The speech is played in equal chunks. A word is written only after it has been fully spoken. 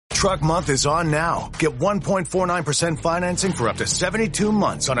Truck Month is on now. Get 1.49% financing for up to 72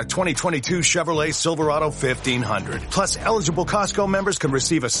 months on a 2022 Chevrolet Silverado 1500. Plus, eligible Costco members can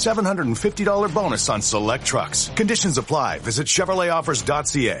receive a $750 bonus on select trucks. Conditions apply. Visit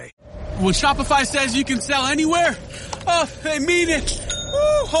ChevroletOffers.ca. When Shopify says you can sell anywhere, oh, they mean it.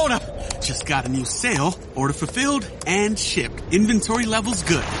 Woo, hold up. Just got a new sale. Order fulfilled and shipped. Inventory level's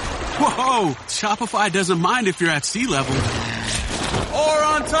good. Whoa, Shopify doesn't mind if you're at sea level. Or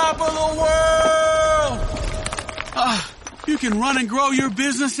on top of the world. You can run and grow your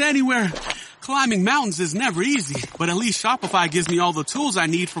business anywhere. Climbing mountains is never easy, but at least Shopify gives me all the tools I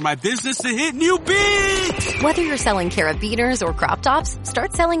need for my business to hit new peaks. Whether you're selling carabiners or crop tops,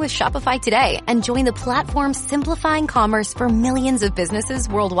 start selling with Shopify today and join the platform simplifying commerce for millions of businesses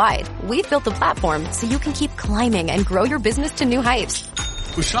worldwide. We've built the platform so you can keep climbing and grow your business to new heights.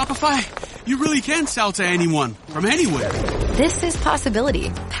 With Shopify, you really can sell to anyone, from anywhere. This is Possibility,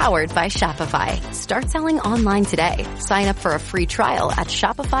 powered by Shopify. Start selling online today. Sign up for a free trial at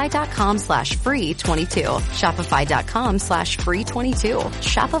shopify.com/free22. Shopify.com/free22.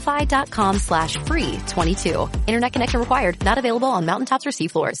 Shopify.com/free22. Internet connection required. Not available on mountaintops or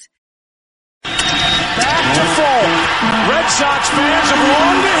seafloors. Back to full. Red Sox fans have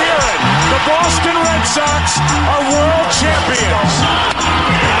longed to hear it. The Boston Red Sox are world champions.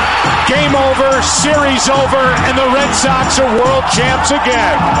 Game over, series over, and the Red Sox are world champs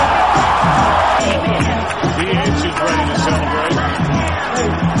again. The Edge is ready to celebrate.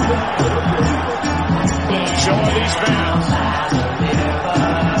 Show these fans.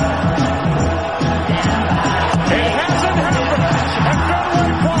 It hasn't happened at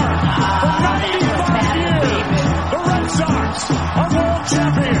Fenway Park for 95 years. The Red Sox are world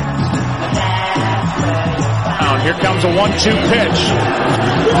champions. Now here comes a 1-2 pitch.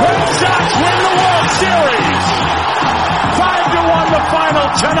 Red Sox win the World Series. 5-1 the final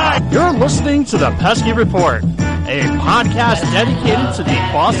tonight. You're listening to the Pesky Report, a podcast dedicated to the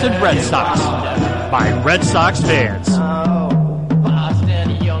Boston Red Sox by Red Sox fans.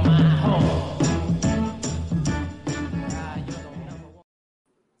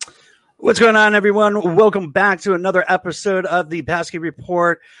 What's going on, everyone? Welcome back to another episode of the Pesky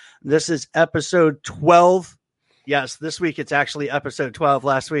Report. This is episode 12. Yes, this week it's actually episode 12.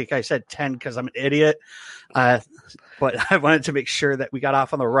 Last week I said 10 because I'm an idiot. But I wanted to make sure that we got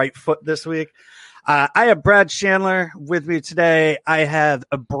off on the right foot this week. I have Brad Chandler with me today. I have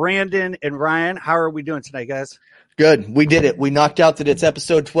Brandon and Ryan. How are we doing tonight, guys? Good. We did it. We knocked out that it's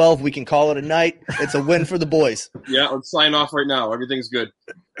episode 12. We can call it a night. It's a win for the boys. Yeah, let's sign off right now. Everything's good.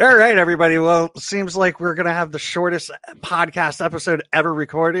 All right, everybody. Well, it seems like we're going to have the shortest podcast episode ever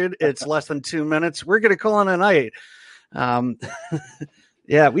recorded. It's less than 2 minutes. We're going to call it a night.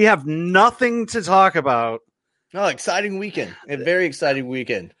 Yeah, we have nothing to talk about. Oh, exciting weekend. A very exciting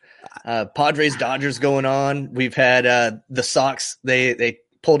weekend. Padres Dodgers going on. We've had the Sox. They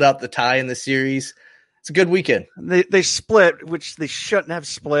pulled out the tie in the series. It's a good weekend. They split, which they shouldn't have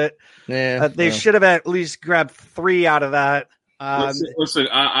split. Yeah, they should have at least grabbed 3 out of that. Listen,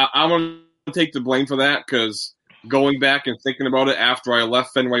 I'm going to take the blame for that because going back and thinking about it after I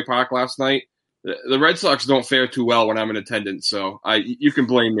left Fenway Park last night, the Red Sox don't fare too well when I'm in attendance. So you can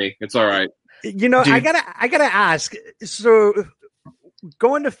blame me. It's all right. You know, dude, I gotta ask. So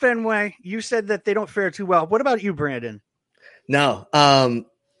going to Fenway, you said that they don't fare too well. What about you, Brandon? No.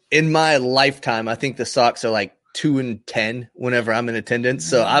 In my lifetime, I think the Sox are like 2-10 whenever I'm in attendance.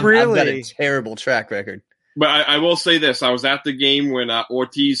 So I've got a terrible track record. But I will say this. I was at the game when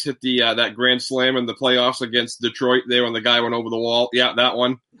Ortiz hit that grand slam in the playoffs against Detroit there when the guy went over the wall. Yeah, that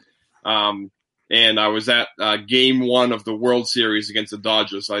one. And I was at game 1 of the World Series against the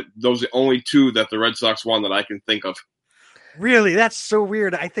Dodgers. Those are the only 2 that the Red Sox won that I can think of. Really? That's so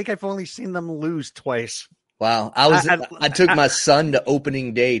weird. I think I've only seen them lose twice. Wow. I took my son to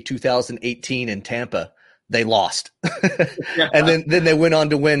opening day 2018 in Tampa. They lost. And then they went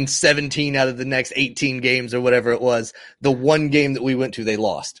on to win 17 out of the next 18 games or whatever it was. The one game that we went to, they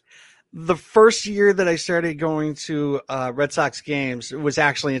lost. The first year that I started going to Red Sox games was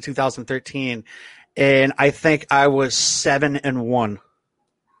actually in 2013. And I think I was 7-1.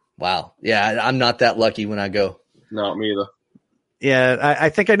 Wow. Yeah. I'm not that lucky when I go. No, me either. Yeah. I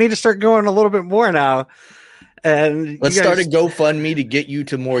think I need to start going a little bit more now. And let's start a GoFundMe to get you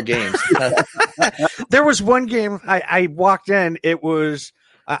to more games. There was one game I walked in. It was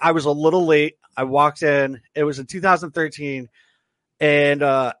I was a little late. I walked in. It was in 2013. And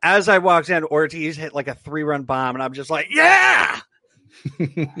as I walked in, Ortiz hit like a 3-run bomb. And I'm just like, yeah!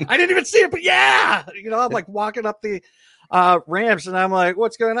 I didn't even see it, but yeah! You know, I'm like walking up the ramps and I'm like,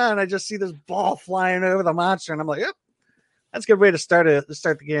 what's going on? And I just see this ball flying over the monster. And I'm like, yep. That's a good way to start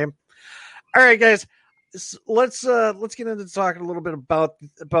the game. All right, guys, let's get into talking a little bit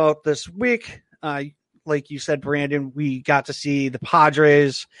about this week. Like you said, Brandon, we got to see the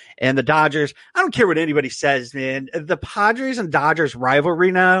Padres and the Dodgers. I don't care what anybody says, man. The Padres and Dodgers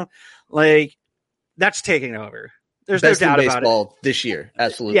rivalry now, like, that's taking over. There's Best no doubt in about baseball this year.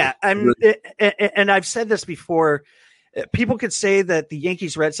 Absolutely. Yeah, and I've said this before. People could say that the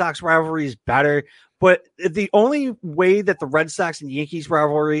Yankees-Red Sox rivalry is better, but the only way that the Red Sox and Yankees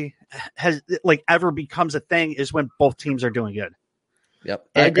rivalry has ever becomes a thing is when both teams are doing good. Yep,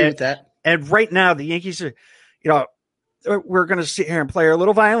 I agree with that. And right now, the Yankees are, we're going to sit here and play our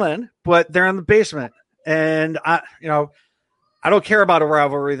little violin, but they're in the basement, and I don't care about a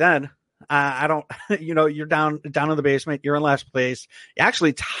rivalry then. I don't, you're down in the basement. You're in last place. You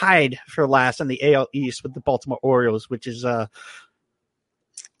actually tied for last in the AL East with the Baltimore Orioles, which is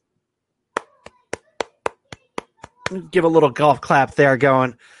give a little golf clap there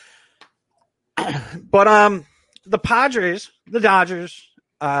going. But the Padres, the Dodgers,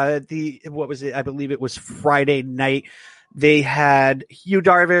 what was it? I believe it was Friday night. They had Hugh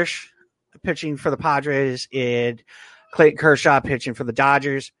Darvish pitching for the Padres and Clayton Kershaw pitching for the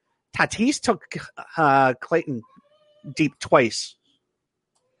Dodgers. Tatis took Clayton deep twice.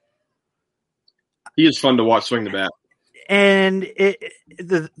 He is fun to watch swing the bat. And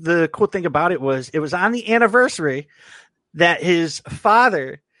the cool thing about it was on the anniversary that his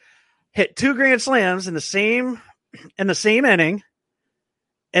father hit 2 grand slams in the same inning.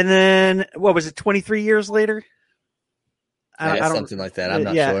 And then what was it, 23 years later? Something like that. I'm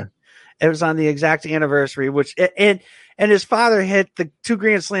not sure. It was on the exact anniversary, and his father hit the 2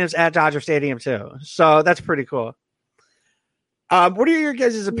 grand slams at Dodger Stadium too. So that's pretty cool. What are your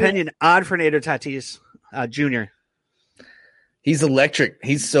guys' opinion on Fernando Tatis Jr.? He's electric.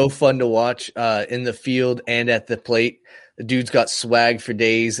 He's so fun to watch in the field and at the plate. The dude's got swag for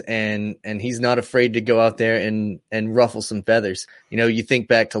days, and he's not afraid to go out there and ruffle some feathers. You think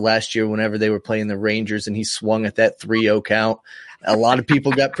back to last year whenever they were playing the Rangers and he swung at that 3-0 count. A lot of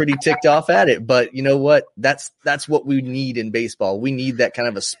people got pretty ticked off at it, but you know what? That's what we need in baseball. We need that kind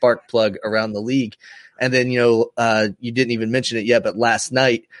of a spark plug around the league. And then, you didn't even mention it yet, but last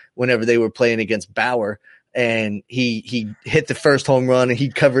night, whenever they were playing against Bauer, and he hit the first home run and he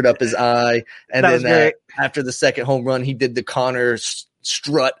covered up his eye. And then after the second home run, he did the Connor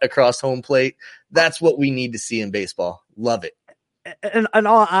strut across home plate. That's what we need to see in baseball. Love it. And in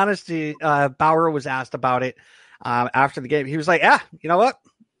all honesty, Bauer was asked about it after the game. He was like, you know what?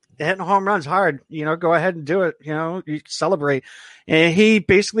 Hitting home runs hard. Go ahead and do it. You celebrate. And he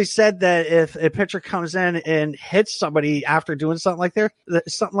basically said that if a pitcher comes in and hits somebody after doing something like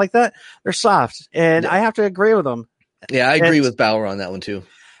that, they're soft. And I have to agree with him. Yeah, I agree with Bauer on that one too.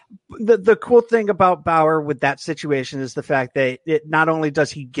 The cool thing about Bauer with that situation is the fact that not only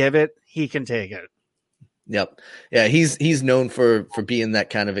does he give it, he can take it. Yep. Yeah, he's known for being that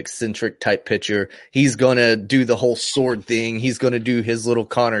kind of eccentric type pitcher. He's going to do the whole sword thing. He's going to do his little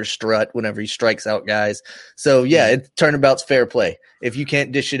Connor strut whenever he strikes out guys. So, turnabout's fair play. If you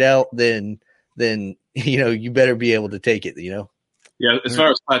can't dish it out, then you better be able to take it, Yeah, as far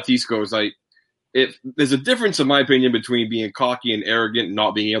as Tatis goes, there's a difference, in my opinion, between being cocky and arrogant and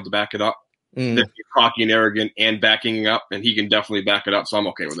not being able to back it up. Than being cocky and arrogant and backing up, and he can definitely back it up, so I'm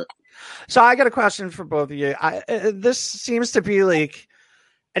okay with it. So I got a question for both of you. This seems to be like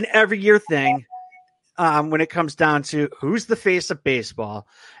an every year thing when it comes down to who's the face of baseball.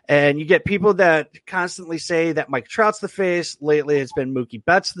 And you get people that constantly say that Mike Trout's the face. Lately, it's been Mookie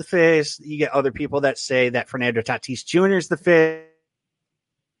Betts the face. You get other people that say that Fernando Tatis Jr. is the face.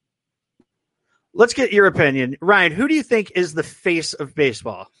 Let's get your opinion. Ryan, who do you think is the face of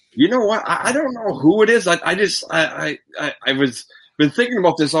baseball? You know what? I don't know who it is. I was been thinking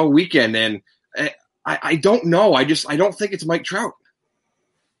about this all weekend, and I don't know. I don't think it's Mike Trout.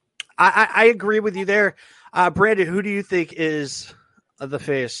 I agree with you there. Brandon, who do you think is the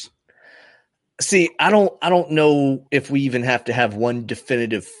face? See, I don't know if we even have to have one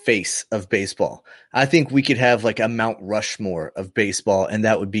definitive face of baseball. I think we could have like a Mount Rushmore of baseball, and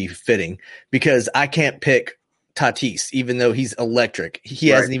that would be fitting, because I can't pick Tatis, even though he's electric. He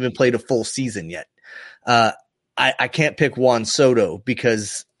hasn't even played a full season yet. I can't pick Juan Soto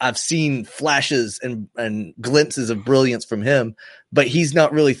because I've seen flashes and glimpses of brilliance from him, but he's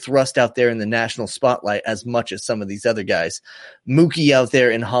not really thrust out there in the national spotlight as much as some of these other guys. Mookie out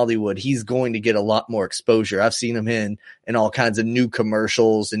there in Hollywood, he's going to get a lot more exposure. I've seen him in all kinds of new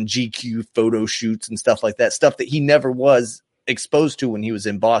commercials and GQ photo shoots and stuff like that, stuff that he never was exposed to when he was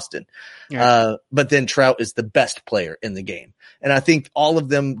in Boston. Yeah. But then Trout is the best player in the game. And I think all of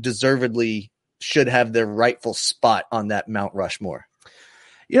them deservedly should have their rightful spot on that Mount Rushmore.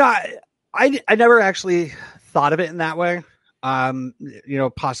 I never actually thought of it in that way.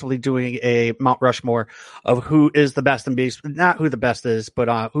 Possibly doing a Mount Rushmore of who is the best in baseball, not who the best is,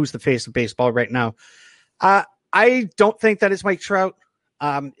 but who's the face of baseball right now. I don't think that it's Mike Trout.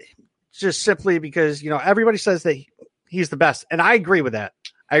 Just simply because, everybody says that he's the best. And I agree with that.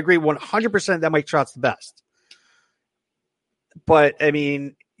 I agree 100% that Mike Trout's the best. But I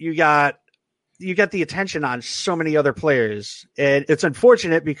mean, you got the attention on so many other players, and it's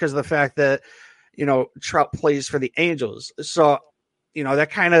unfortunate because of the fact that, Trout plays for the Angels. So,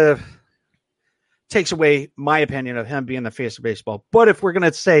 that kind of takes away my opinion of him being the face of baseball. But if we're going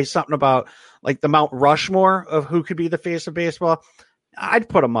to say something about like the Mount Rushmore of who could be the face of baseball, I'd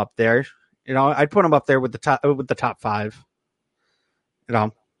put him up there. I'd put him up there with the top five.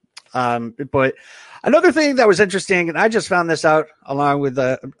 But another thing that was interesting, and I just found this out along with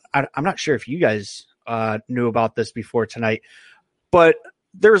I'm not sure if you guys knew about this before tonight, but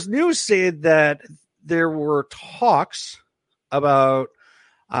there's news saying that there were talks about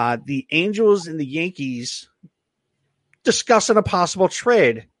the Angels and the Yankees discussing a possible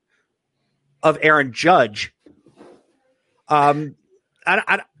trade of Aaron Judge. I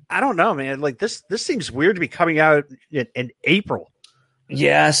don't know, man. Like this seems weird to be coming out in April.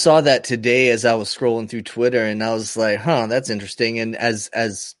 Yeah, I saw that today as I was scrolling through Twitter, and I was like, that's interesting. And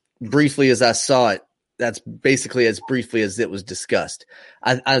as briefly as I saw it, that's basically as briefly as it was discussed.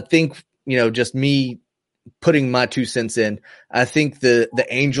 I think, just me putting my 2 cents in, I think the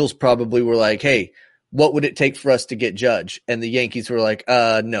Angels probably were like, hey, what would it take for us to get Judge? And the Yankees were like,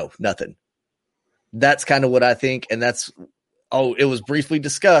 no, nothing. That's kind of what I think. And it was briefly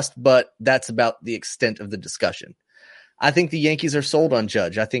discussed, but that's about the extent of the discussion. I think the Yankees are sold on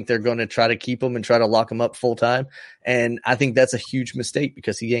Judge. I think they're going to try to keep him and try to lock him up full time. And I think that's a huge mistake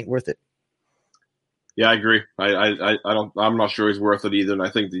because he ain't worth it. Yeah, I agree. I'm not sure he's worth it either. And I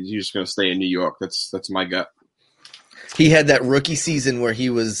think that he's just going to stay in New York. That's my gut. He had that rookie season where he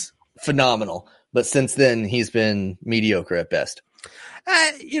was phenomenal, but since then he's been mediocre at best.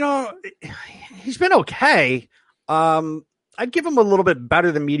 He's been okay. I'd give him a little bit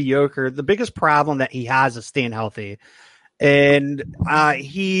better than mediocre. The biggest problem that he has is staying healthy. And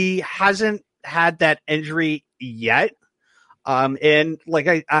he hasn't had that injury yet. And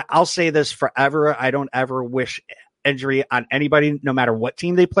like I'll say this forever, I don't ever wish injury on anybody, no matter what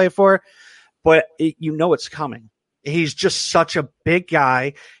team they play for, but it's coming. He's just such a big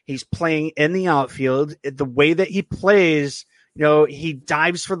guy. He's playing in the outfield. The way that he plays, he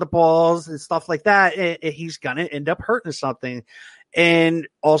dives for the balls and stuff like that. He's going to end up hurting something. And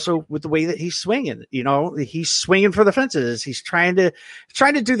also with the way that he's swinging, he's swinging for the fences. He's trying to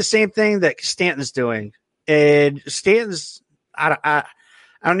do the same thing that Stanton's doing. And Stanton's, I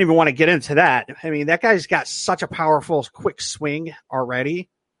don't even want to get into that. I mean, that guy's got such a powerful, quick swing already.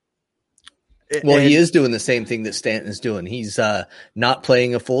 Well, he is doing the same thing that Stanton's doing. He's not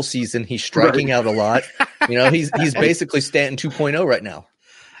playing a full season. He's striking out a lot. He's basically Stanton 2.0 right now.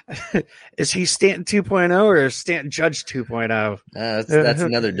 Is he Stanton 2.0 or is Stanton Judge 2.0? That's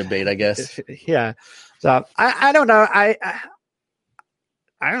another debate, I guess. Yeah. So I don't know. I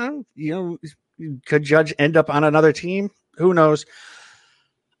don't know. Could Judge end up on another team? Who knows?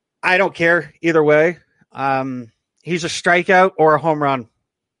 I don't care either way. He's a strikeout or a home run,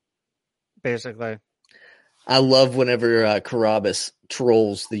 basically. I love whenever Carabas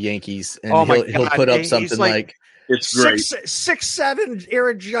trolls the Yankees, and he'll put up something like it's great. 6'7"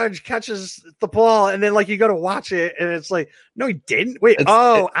 Aaron Judge catches the ball, and then you go to watch it, and it's like, no, he didn't. Wait,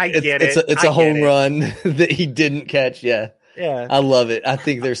 I get it. It's a home run that he didn't catch. Yeah. Yeah, I love it. I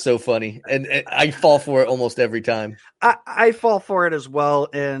think they're so funny, and I fall for it almost every time. I fall for it as well,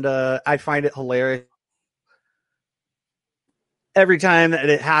 and I find it hilarious every time that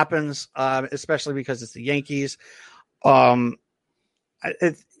it happens, especially because it's the Yankees. That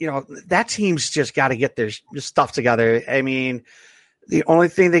team's just got to get their stuff together. I mean, the only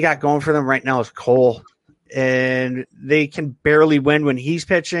thing they got going for them right now is Cole, and they can barely win when he's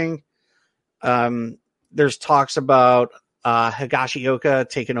pitching. There's talks about Higashioka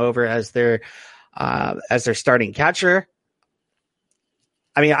taking over as their starting catcher.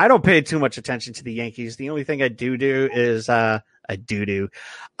 I mean, I don't pay too much attention to the Yankees. The only thing I do is I'll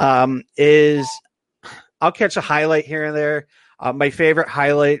catch a highlight here and there. My favorite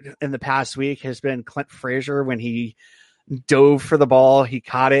highlight in the past week has been Clint Frazier when he dove for the ball, he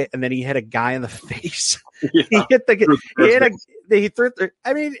caught it, and then he hit a guy in the face. Yeah. He threw.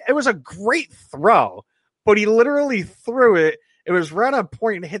 I mean, it was a great throw, but he literally threw it. It was right on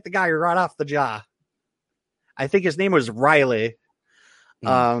point and hit the guy right off the jaw. I think his name was Riley.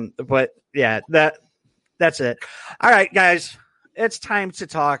 But yeah, that's it. All right, guys, it's time to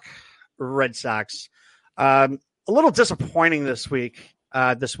talk Red Sox. A little disappointing this weekend,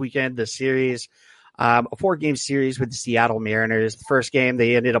 the series. A 4-game series with the Seattle Mariners. The first game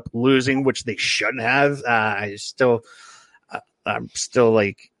they ended up losing, which they shouldn't have. I'm still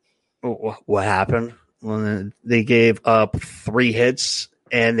like, what happened? Well, they gave up 3 hits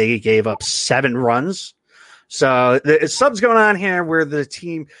and they gave up 7 runs. So something's going on here where this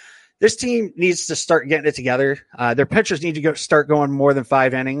team needs to start getting it together. Their pitchers need to start going more than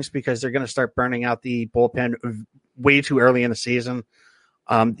 5 innings because they're going to start burning out the bullpen way too early in the season.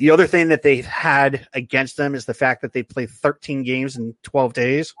 The other thing that they've had against them is the fact that they played 13 games in 12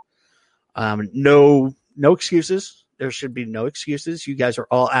 days. No excuses. There should be no excuses. You guys are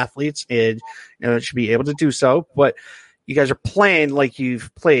all athletes and should be able to do so. But you guys are playing like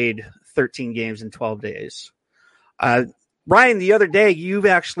you've played 13 games in 12 days. Ryan, the other day, you've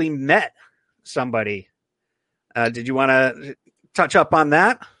actually met somebody. Did you want to touch up on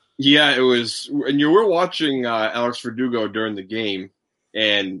that? Yeah, it was, and you were watching Alex Verdugo during the game,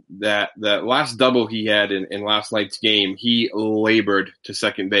 and that last double he had in last night's game, he labored to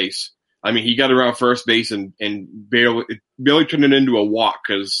second base. I mean, he got around first base and barely turned it into a walk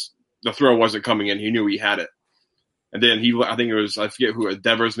because the throw wasn't coming in. He knew he had it. And then I think it was, I forget who,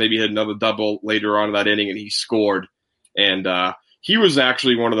 Devers maybe had another double later on in that inning, and he scored. And he was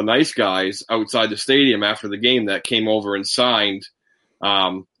actually one of the nice guys outside the stadium after the game that came over and signed,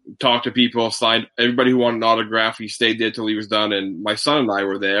 talked to people, signed everybody who wanted an autograph. He stayed there till he was done. And my son and I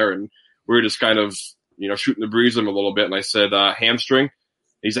were there, and we were just kind of, shooting the breeze with him a little bit. And I said, hamstring.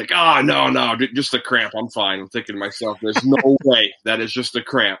 He's like, no, just a cramp. I'm fine. I'm thinking to myself, there's no way that is just a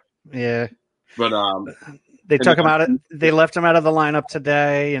cramp. Yeah. But they took him out. They left him out of the lineup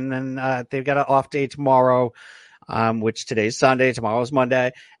today, and then they've got an off day tomorrow, which today's Sunday, tomorrow's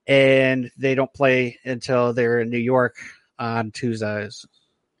Monday, and they don't play until they're in New York on Tuesdays.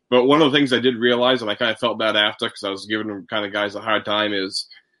 But one of the things I did realize, and I kind of felt bad after because I was giving them kind of guys a hard time, is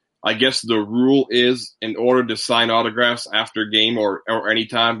I guess the rule is in order to sign autographs after game or any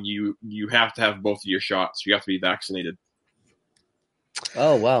time, you have to have both of your shots. You have to be vaccinated.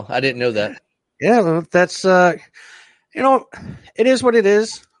 Oh, wow. I didn't know that. Yeah, that's, it is what it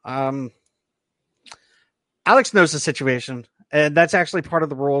is. Alex knows the situation, and that's actually part of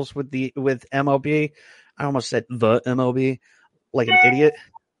the rules with MLB. I almost said the MLB like an idiot.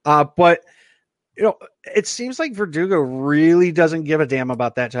 But, it seems like Verdugo really doesn't give a damn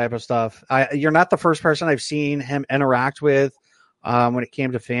about that type of stuff. You're not the first person I've seen him interact with when it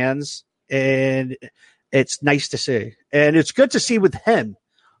came to fans, and it's nice to see. And it's good to see with him.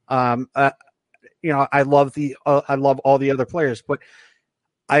 I love all the other players, but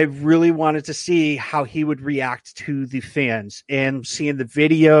I really wanted to see how he would react to the fans, and seeing the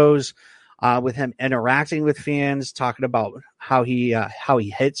videos with him interacting with fans, talking about how he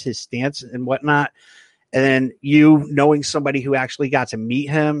hits his stance and whatnot. And then knowing somebody who actually got to meet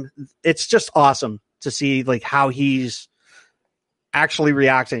him, it's just awesome to see like how he's actually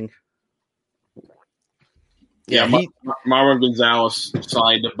reacting. Yeah, Marwin Gonzalez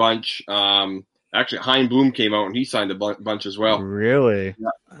signed a bunch. Actually, Hein Bloom came out and he signed a bunch as well. Really? Yeah.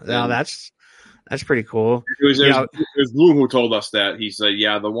 Now that's pretty cool. It was Bloom who told us that. He said,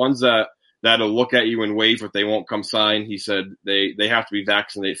 "Yeah, the ones that'll look at you and wave, but they won't come sign." He said they have to be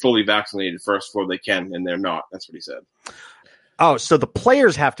fully vaccinated first before they can, and they're not. That's what he said. Oh, so the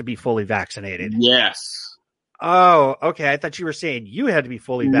players have to be fully vaccinated? Yes. Oh, okay. I thought you were saying you had to be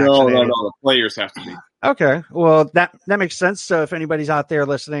fully vaccinated. No. The players have to be. Okay. Well, that makes sense. So if anybody's out there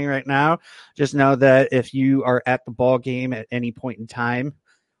listening right now, just know that if you are at the ball game at any point in time,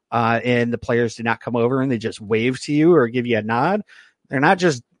 and the players do not come over and they just wave to you or give you a nod, they're not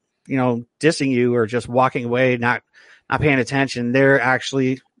just, dissing you or just walking away, not paying attention. They're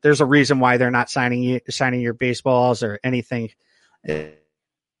actually, there's a reason why they're not signing your baseballs or anything.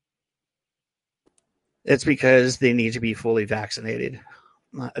 It's because they need to be fully vaccinated.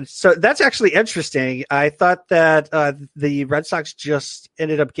 So that's actually interesting. I thought that the Red Sox just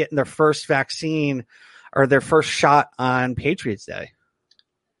ended up getting their first vaccine or their first shot on Patriots Day.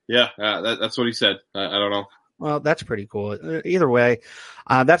 Yeah, that's what he said. I don't know. Well, that's pretty cool. Either way,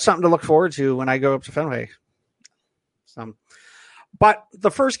 that's something to look forward to when I go up to Fenway. But the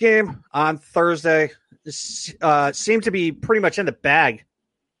first game on Thursday seemed to be pretty much in the bag.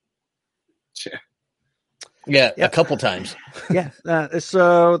 Yeah, a couple times. Yeah.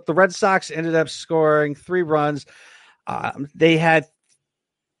 So the Red Sox ended up scoring 3 runs. They had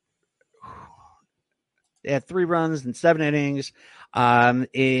 3 runs in 7 innings.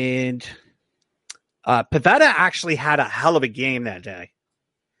 And Pivetta actually had a hell of a game that day.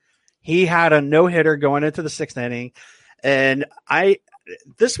 He had a no-hitter going into the 6th inning, and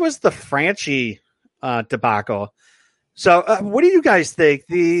this was the Franchy debacle. So what do you guys think?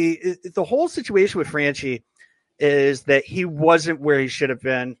 The whole situation with Franchy is that he wasn't where he should have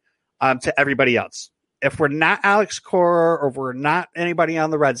been to everybody else. If we're not Alex Cora or if we're not anybody on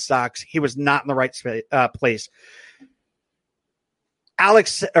the Red Sox, he was not in the right place.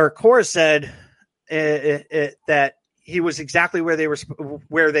 Cora said that he was exactly where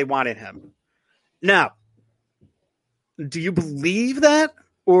they wanted him. Now, do you believe that,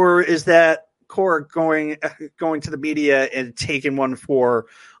 or is that Cora going to the media and taking one for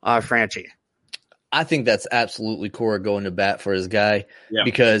Franchy? I think that's absolutely Cora going to bat for his guy,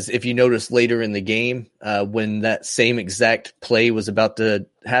 because if you notice later in the game, when that same exact play was about to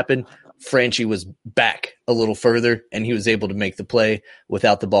happen, Franchy was back a little further and he was able to make the play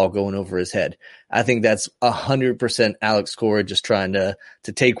without the ball going over his head. I think that's 100% Alex Cora just trying to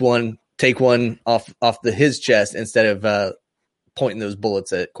take one off his chest instead of pointing those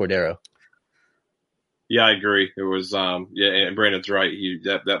bullets at Cordero. Yeah, I agree. It was and Brandon's right.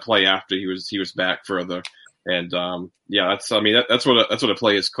 That play after he was back further, and that's what a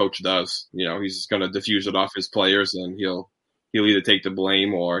player's coach does. You know, he's going to diffuse it off his players, and he'll either take the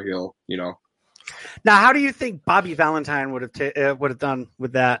blame or he'll. Now, how do you think Bobby Valentine would have done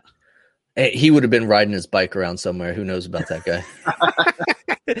with that? He would have been riding his bike around somewhere. Who knows about that guy?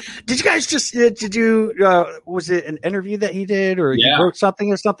 Did you guys was it an interview that he did, or he wrote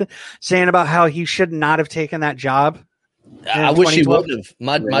something saying about how he should not have taken that job? I wish he would have.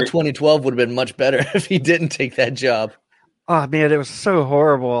 My 2012 would have been much better if he didn't take that job. Oh man, it was so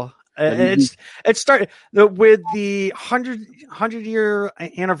horrible. It started with the 100-year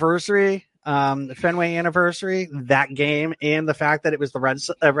anniversary, the Fenway anniversary, that game, and the fact that it was the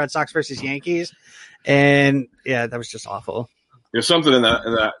Red Sox versus Yankees, and that was just awful. There's something in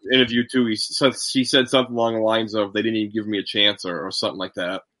that interview too. He said something along the lines of "They didn't even give me a chance" or something like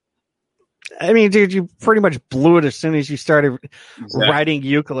that. I mean, dude, you pretty much blew it as soon as you started riding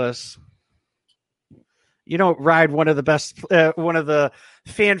Euclid. You don't ride one of the best, one of the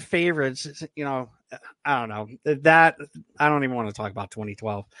fan favorites. I don't know that. I don't even want to talk about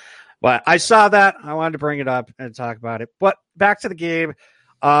 2012, but I saw that. I wanted to bring it up and talk about it. But back to the game.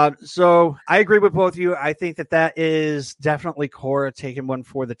 So I agree with both of you. I think that is definitely Cora taking one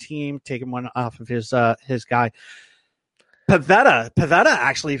for the team, taking one off of his guy. Pivetta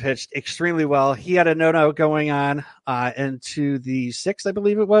actually pitched extremely well. He had a no-no going on into the 6th, I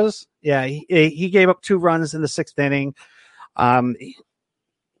believe it was. Yeah, he gave up 2 runs in the 6th inning.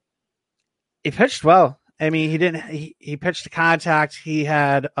 He pitched well. I mean, he pitched to contact. He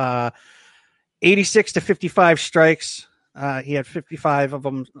had 86 to 55 strikes. He had 55 of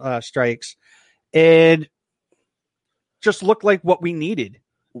them strikes, and just looked like what we needed.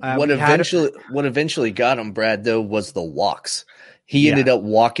 What eventually got him, Brad, though, was the walks. He ended up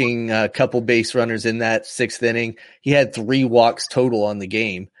walking a couple base runners in that 6th inning. He had 3 walks total on the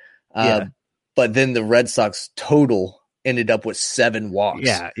game, but then the Red Sox total ended up with 7 walks.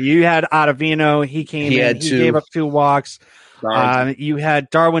 Yeah, you had Ottavino. He gave up 2 walks. You had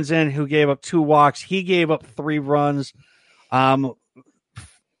Darwin's in, who gave up 2 walks. He gave up 3 runs.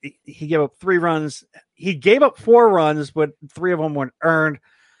 He gave up 3 runs. He gave up 4 runs, but 3 of them weren't earned.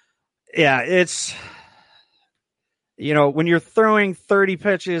 Yeah, it's, when you're throwing 30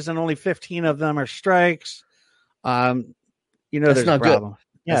 pitches and only 15 of them are strikes, there's a problem.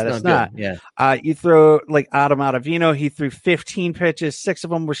 Yeah, that's not. Yeah. You throw like Adam Ottavino, he threw 15 pitches, 6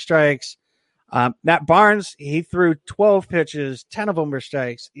 of them were strikes. Matt Barnes, he threw 12 pitches, 10 of them were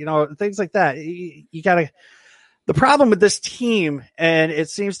strikes. Things like that. You got to. The problem with this team, and it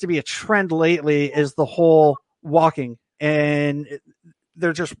seems to be a trend lately, is the whole walking, and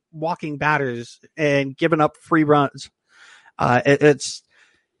they're just walking batters and giving up free runs.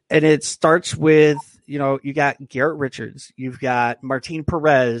 It starts with, you got Garrett Richards, you've got Martin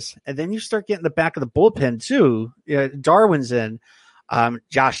Perez, and then you start getting the back of the bullpen too. Darwin's in,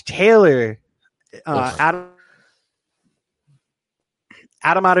 Josh Taylor, Adam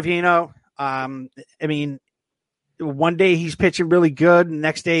Ottavino. I mean, one day he's pitching really good, and the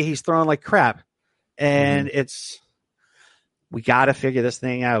next day he's throwing like crap. And we got to figure this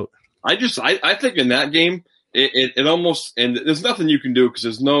thing out. I think in that game, it almost, and there's nothing you can do because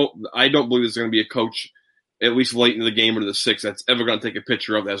I don't believe there's going to be a coach, at least late in the game or to the 6th, that's ever going to take a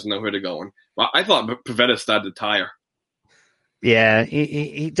picture of that has no hitter going. But I thought Pivetta started to tire. Yeah,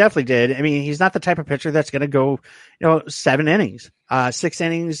 he definitely did. I mean, he's not the type of pitcher that's going to go, 7 innings. 6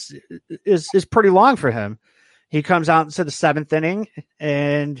 innings is pretty long for him. He comes out into the 7th inning,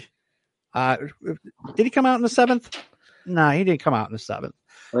 and did he come out in the 7th? No, he didn't come out in the 7th.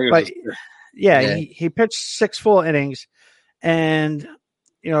 But he pitched 6 full innings, and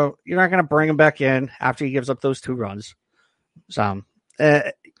you're not going to bring him back in after he gives up those 2 runs. So,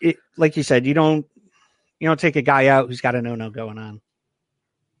 like you said, you don't take a guy out who's got a no going on.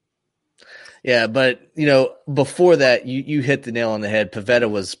 Yeah, but before that, you hit the nail on the head. Pivetta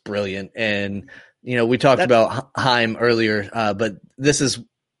was brilliant, and we talked about Heim earlier, but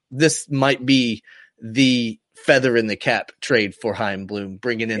this might be the feather in the cap trade for Heim Bloom,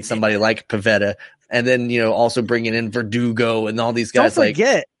 bringing in somebody like Pivetta, and then also bringing in Verdugo and all these guys.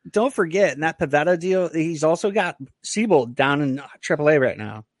 Don't forget in that Pivetta deal, he's also got Siebold down in AAA right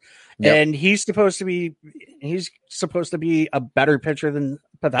now, and he's supposed to be a better pitcher than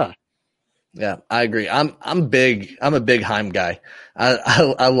Pivetta. Yeah, I agree. I'm a big Heim guy.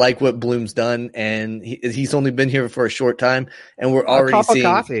 I like what Bloom's done, and he's only been here for a short time, and we're already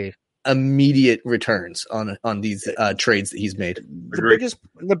seeing immediate returns on these trades that he's made.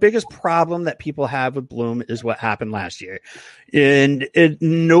 The biggest problem that people have with Bloom is what happened last year, and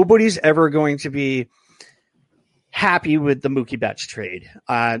nobody's ever going to be happy with the Mookie Betts trade.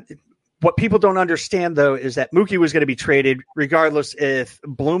 What people don't understand, though, is that Mookie was going to be traded regardless if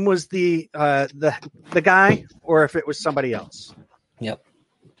Bloom was the guy or if it was somebody else. Yep.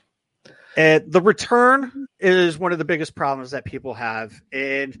 The return is one of the biggest problems that people have,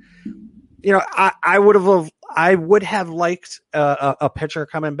 and I would have liked a pitcher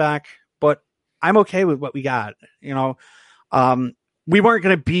coming back, but I'm okay with what we got. We weren't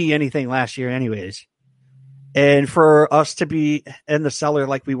going to be anything last year, anyways. And for us to be in the cellar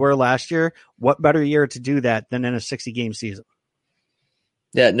like we were last year, what better year to do that than in a 60-game season?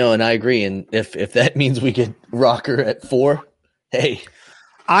 Yeah, no, and I agree. And if that means we get Rocker at 4, hey.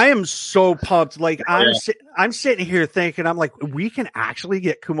 I am so pumped. Like I'm sitting here thinking, I'm like, we can actually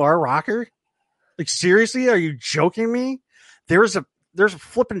get Kumar Rocker? Like, seriously? Are you joking me? There's a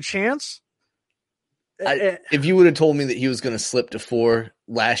flipping chance? If you would have told me that he was going to slip to 4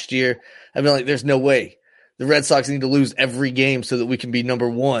 last year, I'd be like, there's no way. The Red Sox need to lose every game so that we can be number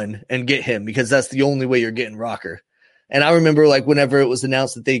 1 and get him, because that's the only way you're getting Rocker. And I remember, like, whenever it was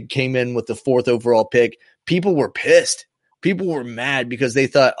announced that they came in with the 4th overall pick, people were pissed. People were mad because they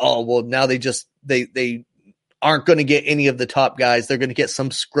thought, oh, well, now they aren't going to get any of the top guys. They're going to get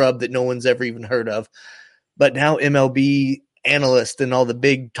some scrub that no one's ever even heard of. But now MLB analysts and all the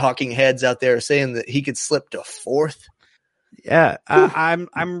big talking heads out there are saying that he could slip to 4th. Yeah,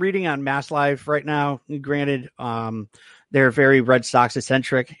 I'm reading on Mass Live right now. Granted, they're very Red Sox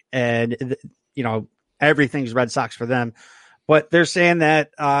eccentric, and everything's Red Sox for them. But they're saying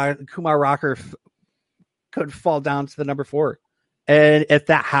that Kumar Rocker could fall down to the number 4, and if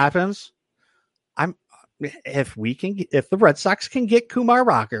that happens, if the Red Sox can get Kumar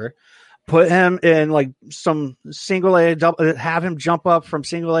Rocker, put him in like some single A, have him jump up from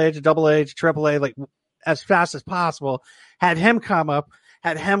single A to double A to triple A, like as fast as possible. Have him come up,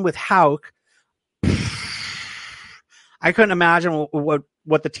 have him with Houck. I couldn't imagine what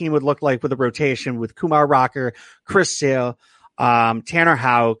the team would look like with a rotation with Kumar Rocker, Chris Sale, Tanner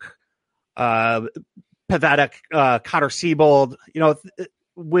Houck, Pivetta, Connor Siebold.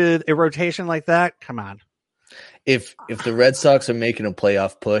 With a rotation like that, come on. If the Red Sox are making a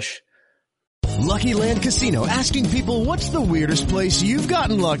playoff push, Lucky Land Casino, asking people, what's the weirdest place you've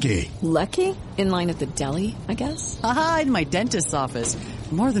gotten lucky? Lucky? In line at the deli, I guess? Aha, in my dentist's office.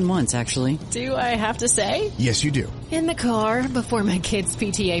 More than once, actually. Do I have to say? Yes, you do. In the car before my kids'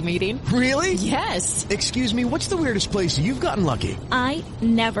 PTA meeting. Really? Yes. Excuse me, what's the weirdest place you've gotten lucky? I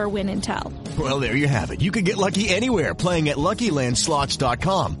never win and tell. Well, there you have it. You can get lucky anywhere, playing at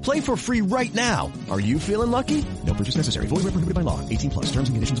LuckyLandSlots.com. Play for free right now. Are you feeling lucky? No purchase necessary. Void where prohibited by law. 18+. Terms and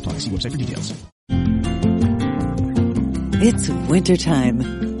conditions apply. See website for details. It's wintertime.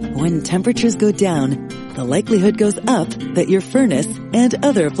 When temperatures go down, the likelihood goes up that your furnace and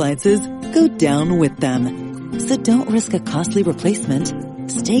other appliances go down with them. So don't risk a costly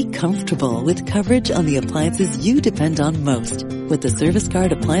replacement. Stay comfortable with coverage on the appliances you depend on most with the Service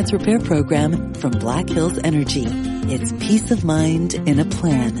Guard Appliance Repair Program from Black Hills Energy. It's peace of mind in a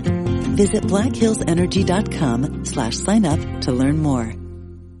plan. Visit blackhillsenergy.com/sign up to learn more.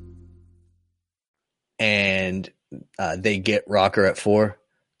 And they get Rocker at 4.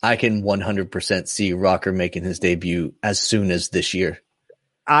 I can 100% see Rocker making his debut as soon as this year.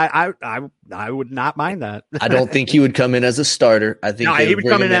 I would not mind that. I don't think he would come in as a starter. I think he would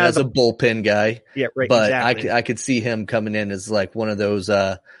come in as a bullpen guy. Yeah, right. But exactly. I could see him coming in as like one of those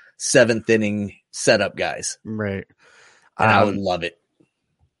 7th inning setup guys. Right. And I would love it.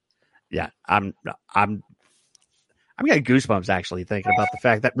 Yeah, I'm getting goosebumps actually thinking about the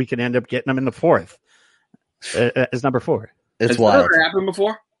fact that we could end up getting him in the 4th as number 4. It's Has wild. that ever happened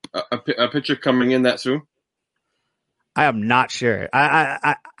before? A pitcher coming in that soon? I am not sure.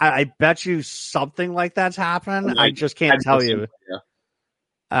 I bet you something like that's happened. I just can't tell you. Yeah.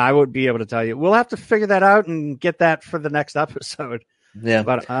 I would be able to tell you. We'll have to figure that out and get that for the next episode. Yeah.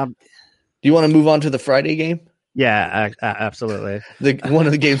 But do you want to move on to the Friday game? Yeah, absolutely. One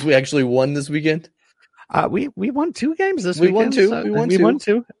of the games we actually won this weekend. We won 2 games this weekend. We won 2. So we won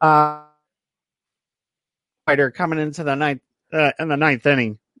 2. Fighter coming into the ninth in the 9th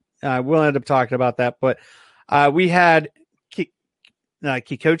inning. We'll end up talking about that, but we had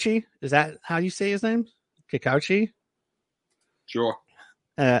Kikuchi. Is that how you say his name? Kikuchi? Sure.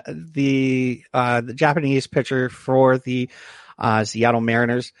 The Japanese pitcher for the Seattle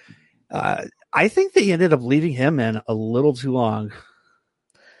Mariners. I think they ended up leaving him in a little too long.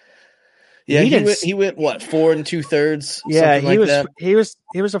 Yeah, he went what, 4 2/3? Yeah, he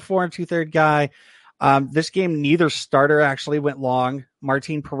was a 4 2/3 guy. This game, neither starter actually went long.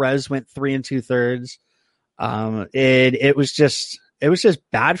 Martin Perez went 3 2/3. It was just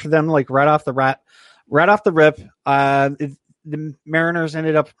bad for them. Like right off the rip. The Mariners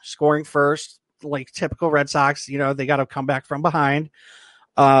ended up scoring first, like typical Red Sox. They got to come back from behind.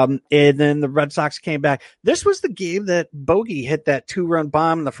 And then the Red Sox came back. This was the game that Bogey hit that 2-run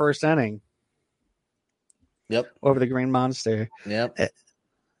bomb in the first inning. Yep. Over the Green Monster. Yep.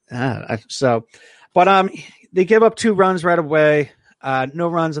 But they give up 2 runs right away. No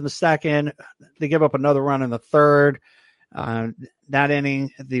runs in the second. They give up another run in the third. That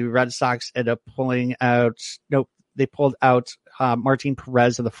inning, the Red Sox ended up pulling out. Nope. They pulled out Martin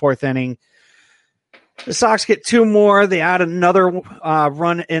Perez in the 4th inning. The Sox get 2 more. They add another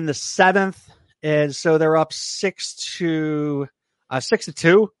run in the 7th. And so they're up 6-2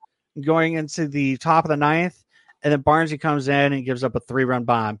 going into the top of the 9th. And then Barnesy comes in and gives up a 3-run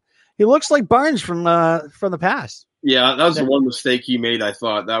bomb. He looks like Barnes from the past. Yeah, that was the one mistake he made. I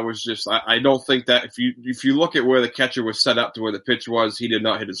thought that was just. I don't think that if you look at where the catcher was set up to where the pitch was, he did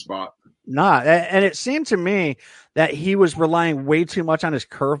not hit his spot. Nah, and it seemed to me that he was relying way too much on his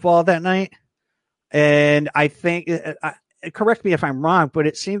curveball that night. And I think, correct me if I'm wrong, but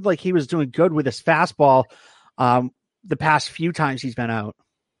it seemed like he was doing good with his fastball the past few times he's been out.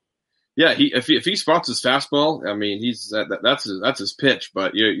 Yeah, if he spots his fastball, I mean, that's his pitch.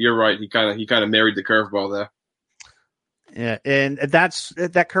 But you're right. He kind of married the curveball there. Yeah, and that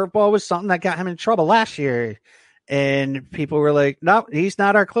curveball was something that got him in trouble last year. And people were like, no, he's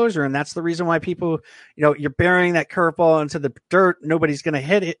not our closer. And that's the reason why people, you're burying that curveball into the dirt. Nobody's going to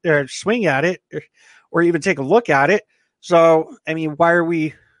hit it or swing at it or even take a look at it. So, I mean, why are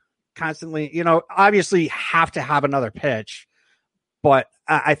we constantly, obviously have to have another pitch. But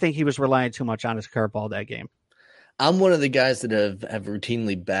I think he was relying too much on his curveball that game. I'm one of the guys that have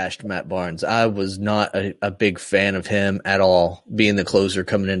routinely bashed Matt Barnes. I was not a big fan of him at all, being the closer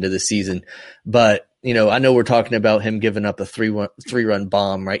coming into the season. But, I know we're talking about him giving up a 3-run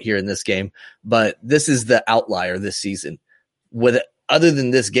bomb right here in this game, but this is the outlier this season. Other than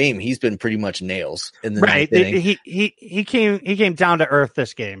this game, he's been pretty much nails in the ninth inning. He came down to earth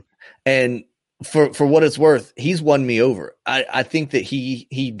this game. And for what it's worth, he's won me over. I think that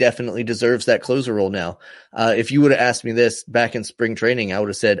he definitely deserves that closer role now. If you would have asked me this back in spring training, I would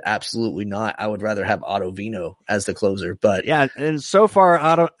have said absolutely not. I would rather have Ottavino as the closer. But yeah, and so far,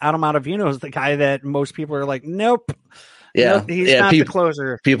 Adam Ottavino is the guy that most people are like, nope. Yeah, nope, he's not the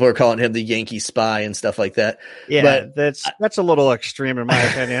closer. People are calling him the Yankee spy and stuff like that. Yeah, but that's a little extreme in my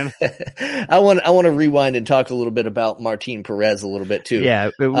opinion. I want to rewind and talk a little bit about Martin Perez a little bit too.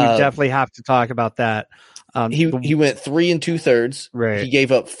 Yeah, we definitely have to talk about that. He went 3 2/3. Right. He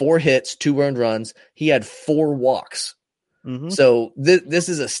gave up 4 hits, 2 earned runs. He had 4 walks. Mm-hmm. So this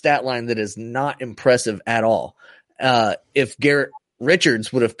is a stat line that is not impressive at all. If Garrett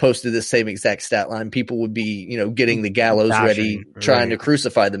Richards would have posted the same exact stat line, people would be, getting the gallows ready, trying to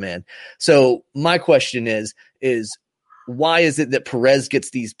crucify the man. So my question is why is it that Perez gets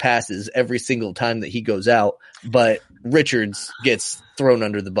these passes every single time that he goes out, but Richards gets thrown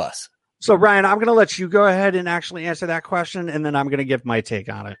under the bus? So Ryan, I'm going to let you go ahead and actually answer that question, and then I'm going to give my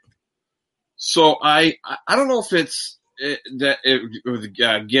take on it. So I don't know if it's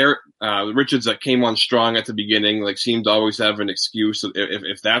Garrett Richards that came on strong at the beginning, like seemed to always have an excuse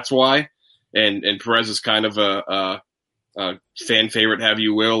if that's why, and Perez is kind of a fan favorite, have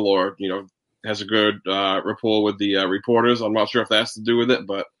you will, or has a good rapport with the reporters. I'm not sure if that has to do with it,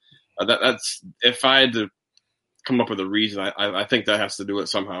 but that's if I had to come up with a reason, I think that has to do it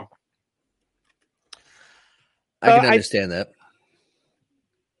somehow. I can understand that.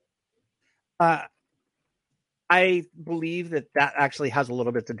 I believe that actually has a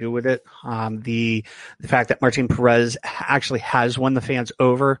little bit to do with it. The fact that Martin Perez actually has won the fans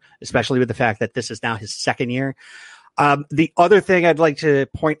over, especially with the fact that this is now his second year. The other thing I'd like to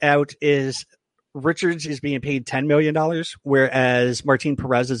point out is Richards is being paid $10 million, whereas Martin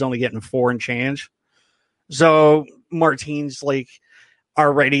Perez is only getting $4 and change. So Martin's like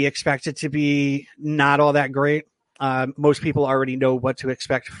already expected to be not all that great. Most people already know what to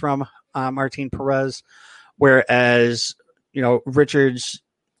expect from Martin Perez. Whereas, Richards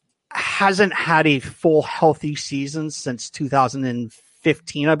hasn't had a full healthy season since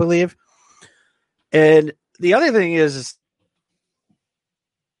 2015, I believe. And the other thing is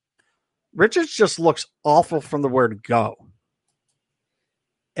Richards just looks awful from the word go.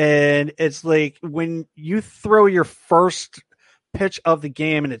 And it's like when you throw your first pitch of the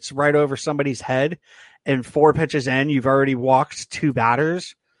game and it's right over somebody's head and 4 pitches in, you've already walked 2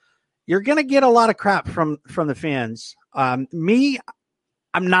 batters. You're going to get a lot of crap from the fans. I'm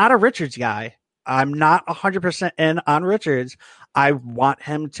not a Richards guy. I'm not 100% in on Richards. I want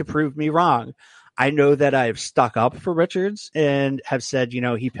him to prove me wrong. I know that I've stuck up for Richards and have said,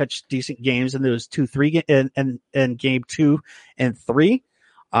 he pitched decent games in those 2-3 in game 2 and 3.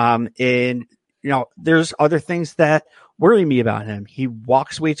 And there's other things that worry me about him. He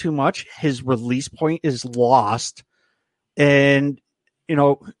walks way too much. His release point is lost. And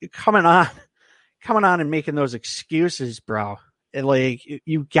coming on and making those excuses, bro.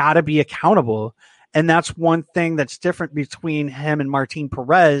 You got to be accountable. And that's one thing that's different between him and Martin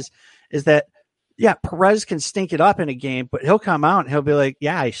Perez is that, Perez can stink it up in a game, but he'll come out and he'll be like,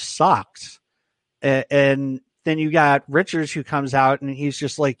 yeah, I sucked. And then you got Richards who comes out and he's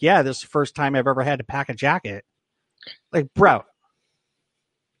just like, yeah, this is the first time I've ever had to pack a jacket. Like, bro.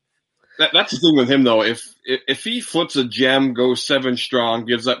 That's the thing with him, though. If he flips a gem, goes 7 strong,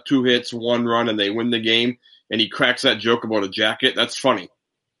 gives up 2 hits, 1 run, and they win the game, and he cracks that joke about a jacket, that's funny.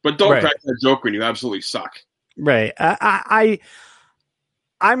 But don't crack that joke when you absolutely suck. Right.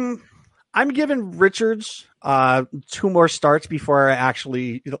 I'm giving Richards 2 more starts before I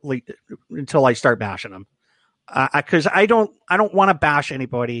actually until I start bashing him. Because I don't want to bash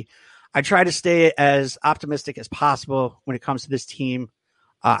anybody. I try to stay as optimistic as possible when it comes to this team.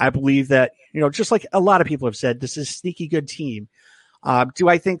 I believe that, just like a lot of people have said, this is a sneaky good team. Do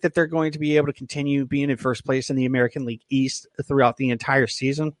I think that they're going to be able to continue being in first place in the American League East throughout the entire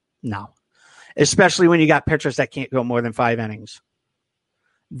season? No. Especially when you got pitchers that can't go more than 5 innings.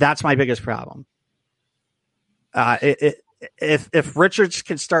 That's my biggest problem. If Richards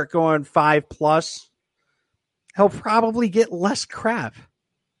can start going 5+, he'll probably get less crap.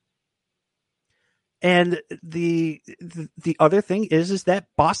 And the other thing is that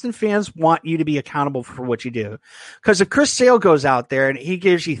Boston fans want you to be accountable for what you do. Because if Chris Sale goes out there and he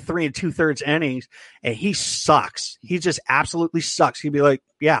gives you 3 2/3 innings and he sucks, he just absolutely sucks. He'd be like,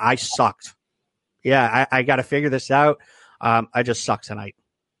 yeah, I sucked. Yeah, I got to figure this out. I just suck tonight.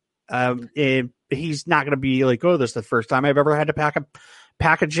 And he's not going to be like, oh, this is the first time I've ever had to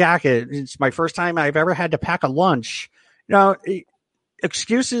pack a jacket. It's my first time I've ever had to pack a lunch.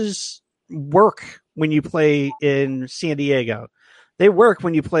 Excuses work when you play in San Diego. They work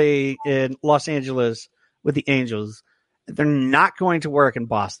when you play in Los Angeles with the Angels. They're not going to work in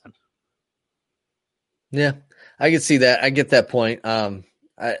Boston. Yeah, I can see that. I get that point.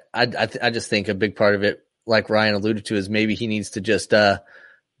 I just think a big part of it, like Ryan alluded to, is maybe he needs to just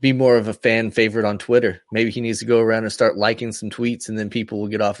be more of a fan favorite on Twitter. Maybe he needs to go around and start liking some tweets, and then people will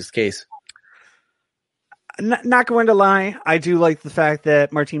get off his case. Not going to lie, I do like the fact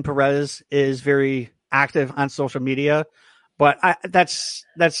that Martin Perez is very active on social media, but that's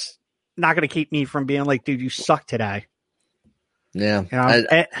not going to keep me from being like, dude, you suck today. Yeah.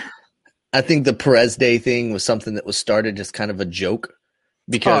 I think the Perez Day thing was something that was started just kind of a joke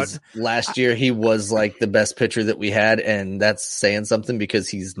because last year he was like the best pitcher that we had, and that's saying something because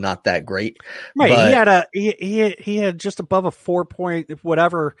he's not that great. Right. But he had just above a 4-point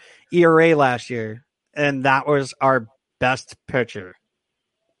whatever ERA last year. And that was our best pitcher.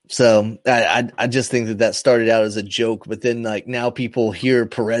 So I just think that started out as a joke, but then like now people hear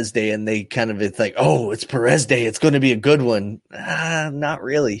Perez Day and they kind of, it's like, oh, it's Perez Day, it's going to be a good one. Not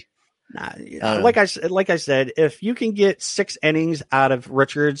really. Like I said, if you can get 6 innings out of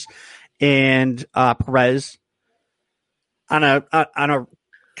Richards and Perez on a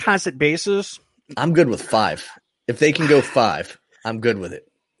constant basis, I'm good with 5. If they can go 5, I'm good with it.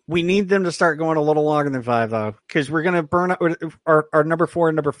 We need them to start going a little longer than 5, though, because we're going to burn out our number 4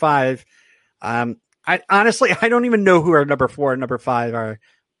 and number 5. I don't even know who our number 4 and number 5 are.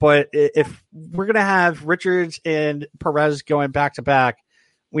 But if we're going to have Richards and Perez going back to back,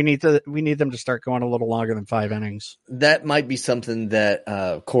 We need them to start going a little longer than 5 innings. That might be something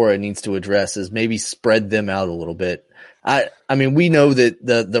that Cora needs to address, is maybe spread them out a little bit. I mean, we know that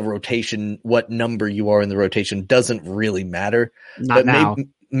the rotation, what number you are in the rotation, doesn't really matter. Not now.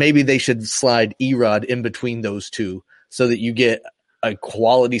 Maybe they should slide Erod in between those two so that you get a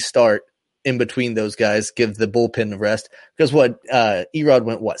quality start in between those guys. Give the bullpen the rest, because Erod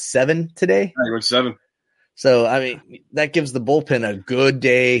went 7 today? He went 7. So, I mean, that gives the bullpen a good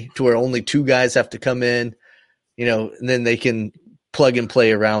day to where only 2 guys have to come in, and then they can plug and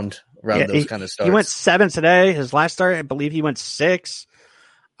play around those kind of starts. He went 7 today. His last start, I believe he went 6.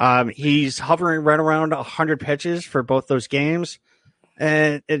 He's hovering right around 100 pitches for both those games.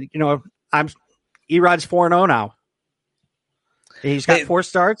 And Erod's 4-0 now. He's got 4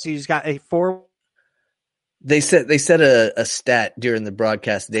 starts. He's got a 4. They said a stat during the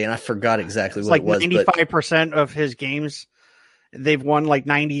broadcast today, and I forgot exactly what it was. 95% of his games, they've won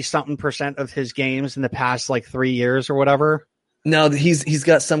 90-something% of his games in the past 3 years or whatever. No, he's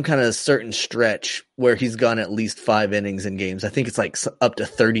got some kind of certain stretch where he's gone at least 5 innings in games. I think it's up to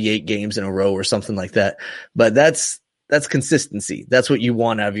 38 games in a row or something like that. But that's consistency. That's what you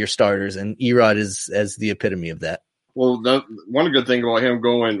want out of your starters, and Erod is as the epitome of that. Well, one good thing about him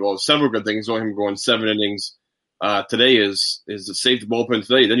several good things about him going 7 innings today is to save the bullpen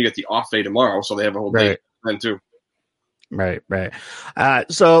today. Then you get the off day tomorrow, so they have a whole day then too. Right.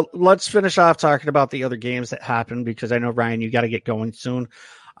 So let's finish off talking about the other games that happened, because I know, Ryan, you got to get going soon.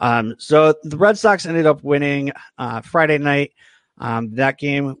 So the Red Sox ended up winning Friday night. That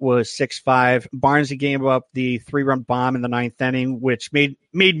game was 6-5. Barnes gave up the 3-run bomb in the 9th inning, which made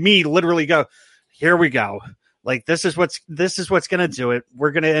me literally go, "Here we go! This is what's going to do it.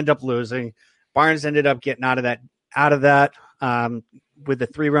 We're going to end up losing." Barnes ended up getting out of that with the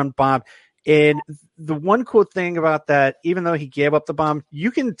 3-run bomb. And the one cool thing about that, even though he gave up the bomb,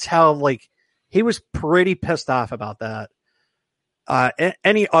 you can tell he was pretty pissed off about that.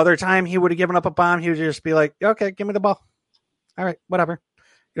 Any other time he would have given up a bomb, he would just be like, "Okay, give me the ball. All right, whatever."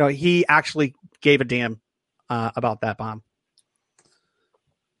 He actually gave a damn about that bomb.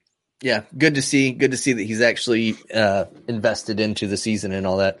 Yeah, good to see that he's actually invested into the season and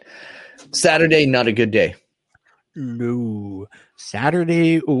all that. Saturday, not a good day. No,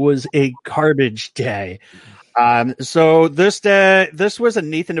 Saturday was a garbage day. So this was a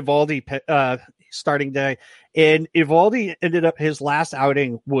Nathan Eovaldi starting day, and Eovaldi ended up, his last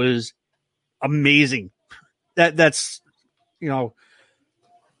outing was amazing. That's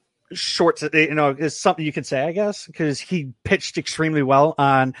short. Is something you can say, I guess, because he pitched extremely well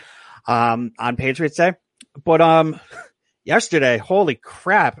on Patriots Day, but yesterday, holy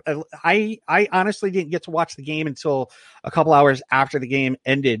crap! I honestly didn't get to watch the game until a couple hours after the game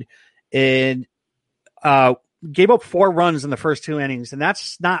ended, and gave up 4 runs in the first 2 innings, and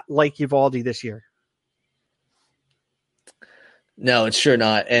that's not like Eovaldi this year. No, it's sure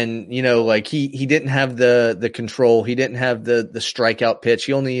not. And he didn't have the control. He didn't have the strikeout pitch.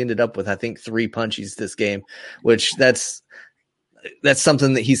 He only ended up with, I think, 3 punchies this game, which that's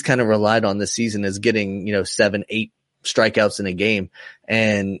something that he's kind of relied on this season, is getting 7-8 strikeouts in a game,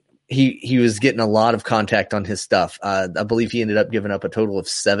 and he was getting a lot of contact on his stuff. I believe he ended up giving up a total of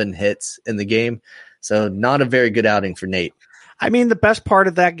 7 hits in the game, so not a very good outing for Nate. I mean, the best part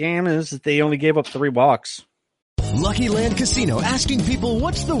of that game is that they only gave up 3 walks. Lucky Land Casino, asking people,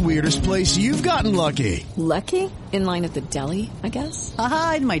 "What's the weirdest place you've gotten lucky?" Lucky? In line at the deli, I guess?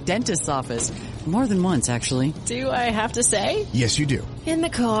 Aha, in my dentist's office. More than once, actually. Do I have to say? Yes, you do. In the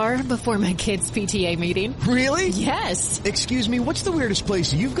car before my kids' PTA meeting. Really? Yes. Excuse me, what's the weirdest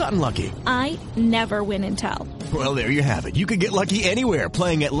place you've gotten lucky? I never win and tell. Well, there you have it. You can get lucky anywhere,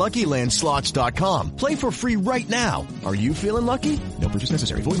 playing at LuckyLandSlots.com. Play for free right now. Are you feeling lucky? No purchase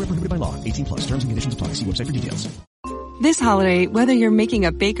necessary. Void where prohibited by law. 18+. Terms and conditions apply. See website for details. This holiday, whether you're making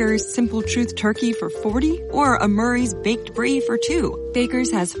a Baker's Simple Truth turkey for 40 or a Murray's Baked Brie for 2, Baker's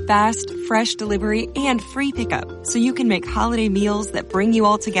has fast, fresh delivery and free pickup, so you can make holiday meals that bring you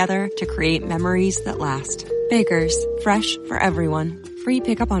all together to create memories that last. Baker's, fresh for everyone. Free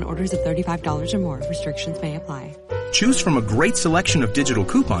pickup on orders of $35 or more. Restrictions may apply. Choose from a great selection of digital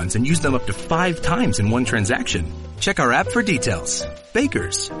coupons and use them up to 5 times in one transaction. Check our app for details.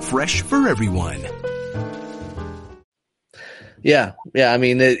 Baker's, fresh for everyone. Yeah. I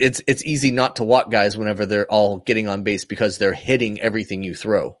mean, it's easy not to walk guys whenever they're all getting on base, because they're hitting everything you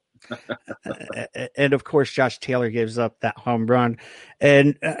throw. And of course, Josh Taylor gives up that home run.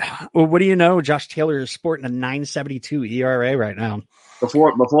 And what do you know? Josh Taylor is sporting a 9.72 ERA right now.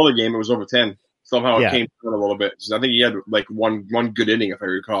 Before the game, it was over 10. Somehow it came down a little bit. So I think he had one good inning, if I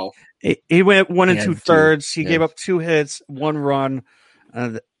recall. He went 1 2/3. He gave up 2 hits, 1 run.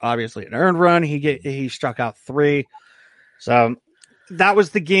 Obviously an earned run. He struck out 3. So that was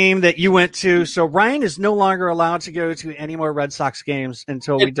the game that you went to. So Ryan is no longer allowed to go to any more Red Sox games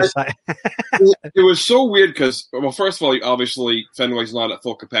until we decide. It was so weird because, well, first of all, obviously Fenway's not at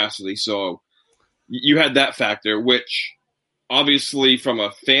full capacity, so you had that factor, which obviously from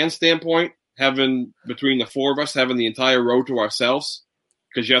a fan standpoint, having between the 4 of us, having the entire row to ourselves,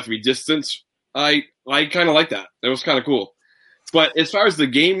 because you have to be distanced, I kind of like that. It was kind of cool. But as far as the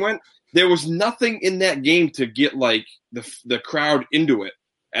game went, there was nothing in that game to get like the crowd into it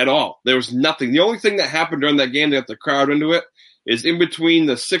at all. There was nothing. The only thing that happened during that game to get the crowd into it is in between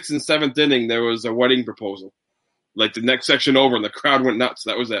the 6th and 7th inning, there was a wedding proposal. Like the next section over, and the crowd went nuts.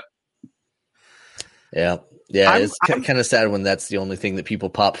 That was it. Yeah. It's kind of sad when that's the only thing that people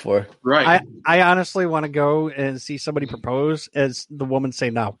pop for. Right. I honestly want to go and see somebody propose as the woman say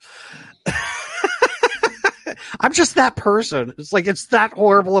no. I'm just that person. It's like, it's that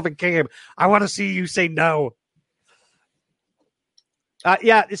horrible of a game. I want to see you say no.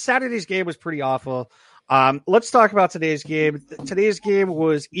 Saturday's game was pretty awful. Let's talk about today's game. Today's game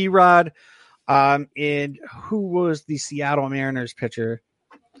was Erod. And who was the Seattle Mariners pitcher?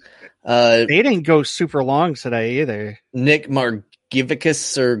 They didn't go super long today either. Nick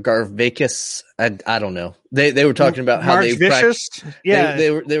Margivakis or Garvakis. I don't know. They were talking about how they practiced. Yeah,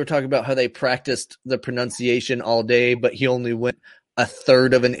 they were talking about how they practiced the pronunciation all day, but he only went a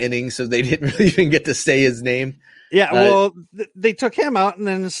third of an inning, so they didn't really even get to say his name. Yeah, well, they took him out, and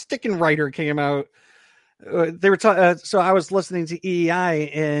then Stickenreiter came out. They were so I was listening to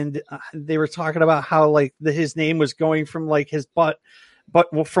EEI, and they were talking about how like his name was going from like his butt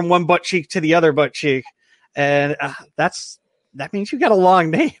from one butt cheek to the other butt cheek, and that means you got a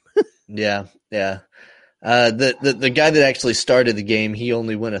long name. Yeah. The guy that actually started the game, he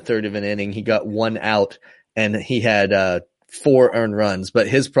only went a third of an inning. He got 1 out, and he had 4 earned runs. But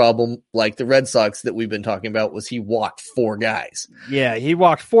his problem, like the Red Sox that we've been talking about, was he walked 4 guys. Yeah, he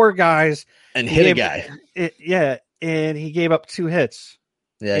walked 4 guys and hit a guy. And he gave up 2 hits.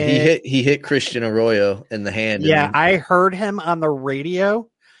 Yeah, he hit Christian Arroyo in the hand. Yeah, I heard him on the radio.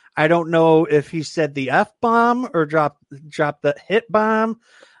 I don't know if he said the F-bomb or dropped the hit bomb,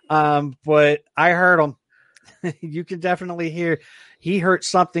 but I heard him. You can definitely hear he hurt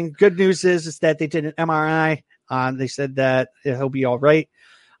something. Good news is that they did an MRI. They said that he'll be all right.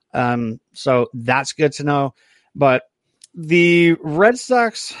 So that's good to know. But the Red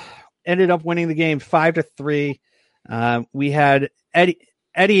Sox ended up winning the game 5-3. We had Eddie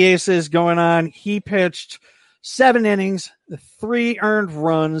Aces going on. He pitched 7 innings, 3 earned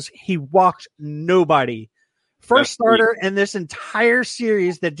runs. He walked nobody. First starter in this entire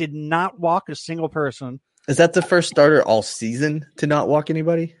series that did not walk a single person. Is that the first starter all season to not walk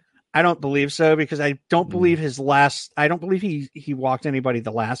anybody? I don't believe so, because I don't believe I don't believe he walked anybody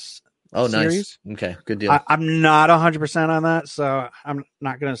the last series. Nice. Okay, good deal. I'm not 100% on that, so I'm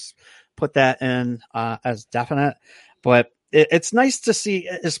not going to put that in as definite. But it's nice to see,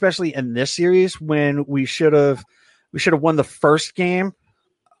 especially in this series, when we should have won the first game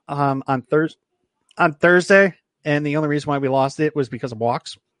on Thursday, and the only reason why we lost it was because of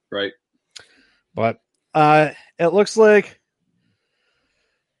walks. Right. But it looks like,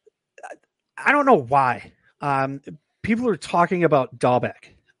 I don't know why. People are talking about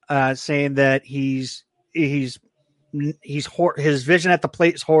Dahlbeck, saying that his vision at the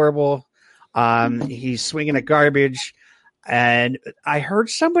plate is horrible. He's swinging at garbage. And I heard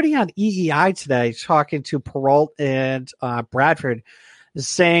somebody on EEI today talking to Peralt and Bradford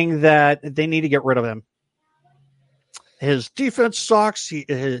saying that they need to get rid of him. His defense sucks.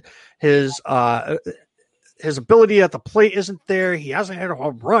 His ability at the plate isn't there. He hasn't hit a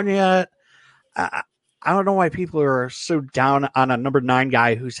home run yet. I don't know why people are so down on a number 9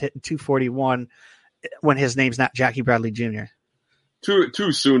 guy who's hitting 241 when his name's not Jackie Bradley Jr.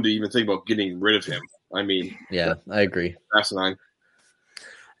 Too soon to even think about getting rid of him. I mean, yeah, I agree. Asinine.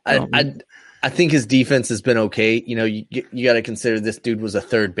 I think his defense has been okay. You know, you got to consider this dude was a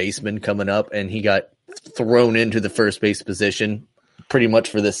third baseman coming up, and he got thrown into the first base position pretty much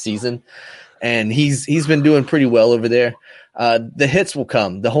for this season, and he's been doing pretty well over there. The hits will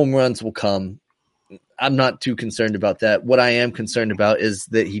come, the home runs will come. I'm not too concerned about that. What I am concerned about is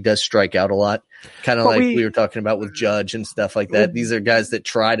that he does strike out a lot, kind of like we were talking about with Judge and stuff like that. These are guys that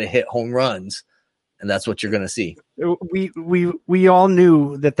try to hit home runs, and that's what you're going to see. We all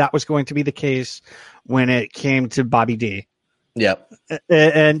knew that was going to be the case when it came to Bobby D. Yep.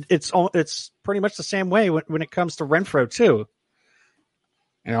 And it's pretty much the same way when it comes to Renfroe too.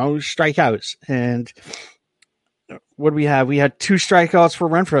 You know, strikeouts. And what do we have? We had 2 strikeouts for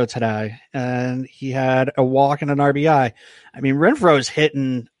Renfroe today, and he had a walk and an RBI. I mean, Renfroe's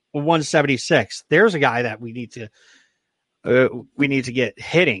hitting 176. There's a guy that we need to get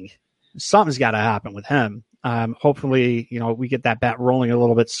hitting. Something's got to happen with him. Hopefully, we get that bat rolling a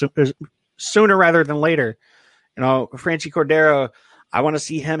little bit sooner rather than later. Franchi Cordero, I want to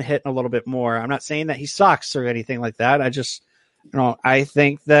see him hitting a little bit more. I'm not saying that he sucks or anything like that. I just, I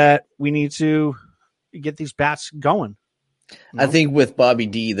think that we need to get these bats going. I think with Bobby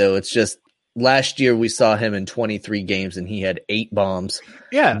D, though, it's just last year we saw him in 23 games and he had 8 bombs.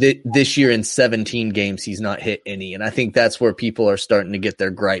 Yeah. This year in 17 games, he's not hit any. And I think that's where people are starting to get their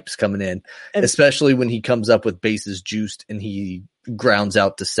gripes coming in, especially when he comes up with bases juiced and he grounds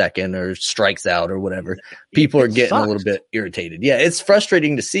out to second or strikes out or whatever. People are getting a little bit irritated. Yeah, it's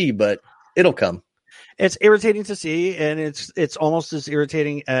frustrating to see, but it'll come. It's irritating to see, and it's almost as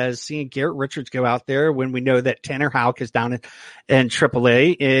irritating as seeing Garrett Richards go out there when we know that Tanner Houck is down in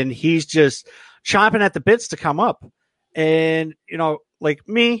AAA, and he's just chomping at the bits to come up. And, like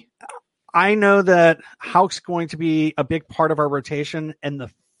me, I know that Houck's going to be a big part of our rotation in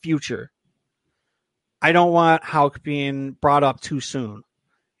the future. I don't want Houck being brought up too soon.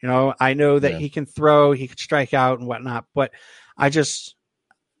 I know that he can throw, he can strike out and whatnot, but I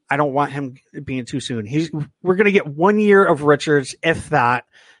don't want him being too soon. We're going to get 1 year of Richards, if that.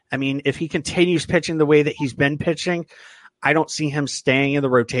 I mean, if he continues pitching the way that he's been pitching, I don't see him staying in the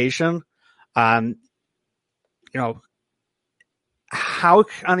rotation. Houck,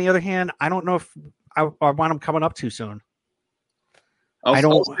 on the other hand, I don't know if I want him coming up too soon. I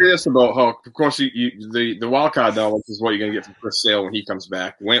was curious about Houck. Of course, the wild card knowledge is what you're going to get from Chris Sale when he comes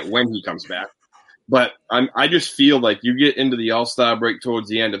back, when he comes back. But I just feel like you get into the All-Star break towards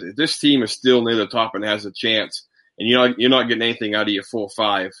the end. If this team is still near the top and has a chance, and you're not getting anything out of your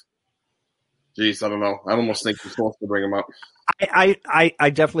 4-5, geez, I don't know. I almost think you're supposed to bring him up. I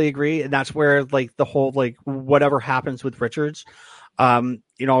definitely agree, and that's where the whole whatever happens with Richards,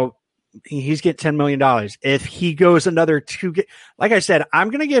 he's getting $10 million. If he goes another 2, like I said, I'm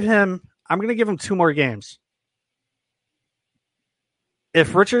gonna give him 2 more games.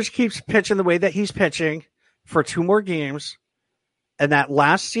 If Richards keeps pitching the way that he's pitching for 2 more games, and that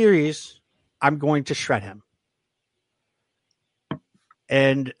last series, I'm going to shred him.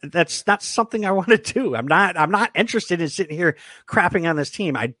 And that's not something I want to do. I'm not interested in sitting here crapping on this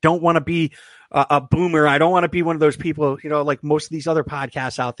team. I don't want to be a boomer. I don't want to be one of those people, like most of these other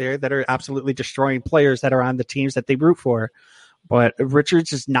podcasts out there that are absolutely destroying players that are on the teams that they root for. But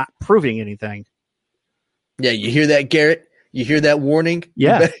Richards is not proving anything. Yeah, you hear that, Garrett? You hear that warning?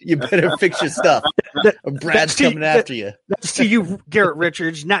 Yeah. You better fix your stuff. Brad's coming after you. That's to you, Garrett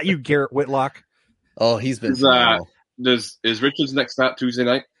Richards, not you, Garrett Whitlock. Oh, he's been Is Richards next start Tuesday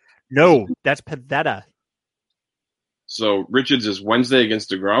night? No, that's Pivetta. So Richards is Wednesday against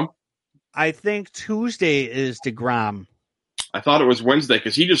deGrom? I think Tuesday is deGrom. I thought it was Wednesday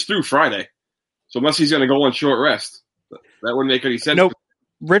because he just threw Friday. So unless he's going to go on short rest, that wouldn't make any sense. Nope.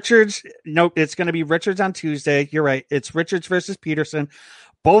 It's going to be Richards on Tuesday. You're right. It's Richards versus Peterson.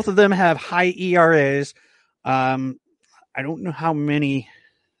 Both of them have high ERAs. I don't know how many.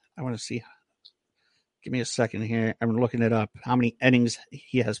 I want to see. Give me a second here. I'm looking it up. How many innings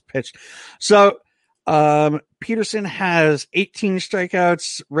he has pitched. So Peterson has 18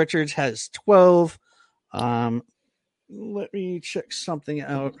 strikeouts. Richards has 12. Let me check something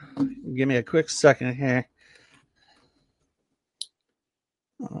out. Give me a quick second here.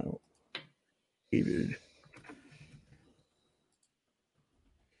 David.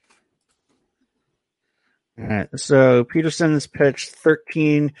 All right. So Peterson's pitched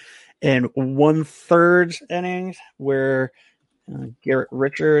 13 and 1/3 innings, where Garrett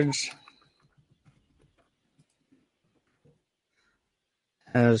Richards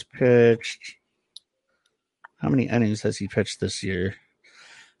has pitched. How many innings has he pitched this year?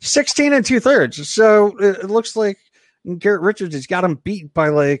 16 and 2/3. So it looks like Garrett Richards has got him beat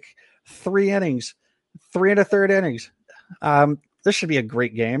by 3 innings, 3 1/3 innings. This should be a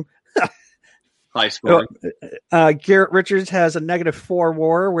great game. High scoring. Garrett Richards has a -4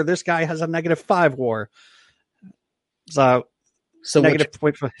 WAR, where this guy has a -5 WAR. So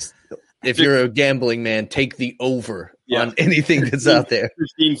 -0.5. If you're a gambling man, take the over on anything that's out there.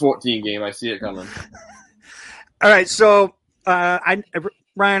 15-14 game. I see it coming. All right. So, Ryan,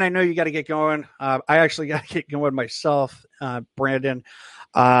 I know you got to get going. I actually got to get going myself, Brandon.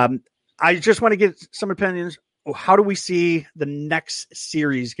 I just want to get some opinions. How do we see the next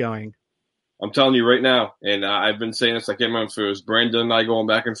series going? I'm telling you right now, and I've been saying this. I can't remember if it was Brandon and I going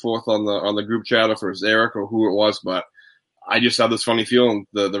back and forth on the group chat, or if it was Eric or who it was, but I just have this funny feeling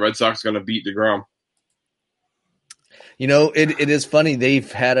the Red Sox are going to beat deGrom. You know, it is funny.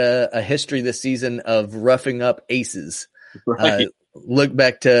 They've had a history this season of roughing up aces. Right. Look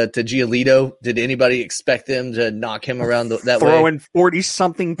back to Giolito. Did anybody expect them to knock him around that way? Throwing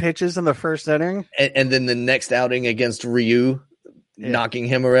 40-something pitches in the first inning. And then the next outing against Ryu, knocking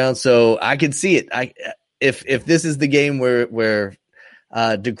him around. So I could see it. If this is the game where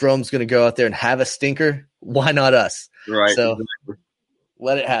deGrom's going to go out there and have a stinker, why not us? Right. So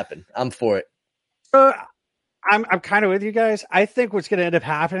let it happen. I'm for it. I'm kind of with you guys. I think what's going to end up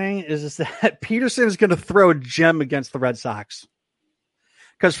happening is that Peterson is going to throw a gem against the Red Sox.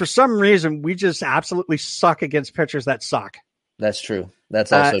 Because for some reason, we just absolutely suck against pitchers that suck. That's true.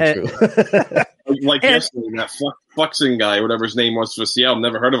 That's also true. Like yesterday, that Flexing guy, whatever his name was for Seattle,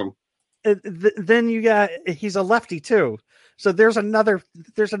 never heard of him. Then he's a lefty too. So there's another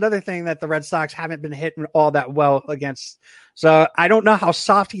thing that the Red Sox haven't been hitting all that well against. So I don't know how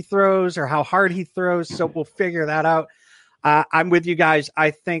soft he throws or how hard he throws. So we'll figure that out. I'm with you guys. I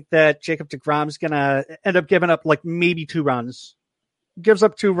think that Jacob deGrom's going to end up giving up like maybe 2 runs. Gives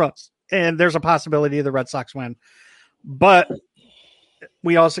up 2 runs, and there's a possibility the Red Sox win. But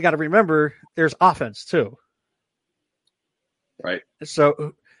we also got to remember there's offense too. Right.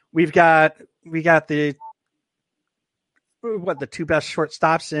 So we've got the 2 best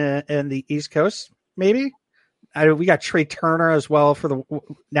shortstops in the East Coast, maybe. We got Trey Turner as well for the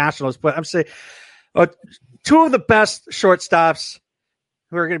Nationals, but I'm saying 2 of the best shortstops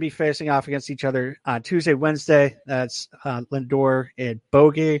who are going to be facing off against each other on Tuesday, Wednesday. That's Lindor and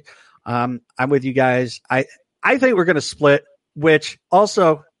Bogey. I'm with you guys. I think we're going to split, which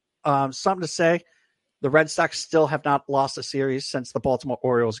also something to say. The Red Sox still have not lost a series since the Baltimore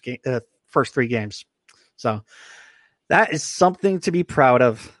Orioles first 3 games. So that is something to be proud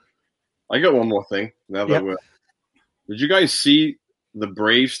of. I got one more thing. Did you guys see the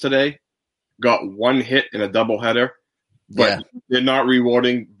Braves today? Got 1 hit in a doubleheader. But they're not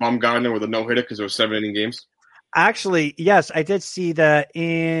rewarding Bumgarner with a no-hitter because there were 7-inning games? Actually, yes, I did see that.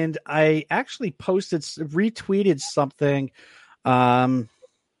 And I actually retweeted something. I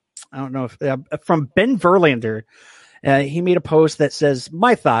don't know if from Ben Verlander. He made a post that says,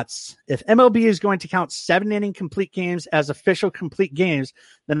 "My thoughts, if MLB is going to count 7-inning complete games as official complete games,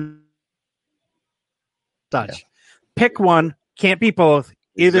 then pick one, can't be both.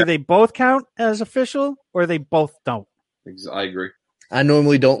 Either they both count as official or they both don't." I agree. I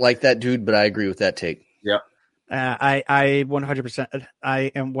normally don't like that, dude, but I agree with that take. Yeah. I 100%. I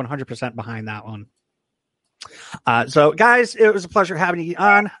am 100% behind that one. So, guys, it was a pleasure having you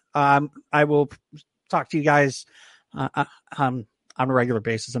on. I will talk to you guys on a regular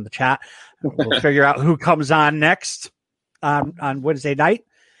basis in the chat. We'll figure out who comes on next on Wednesday night.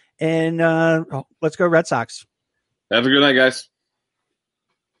 And let's go Red Sox. Have a good night, guys.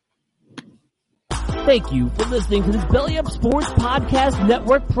 Thank you for listening to this Belly Up Sports Podcast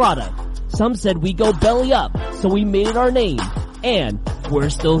Network product. Some said we go belly up, so we made it our name. And we're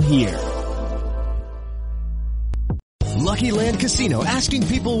still here. Lucky Land Casino, asking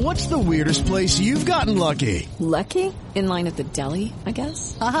people, what's the weirdest place you've gotten lucky? Lucky? In line at the deli, I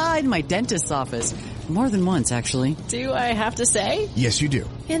guess? Aha, in my dentist's office. More than once, actually. Do I have to say? Yes, you do.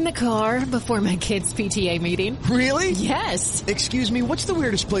 In the car before my kids' PTA meeting. Really? Yes. Excuse me, what's the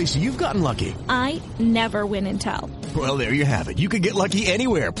weirdest place you've gotten lucky? I never win and tell. Well, there you have it. You can get lucky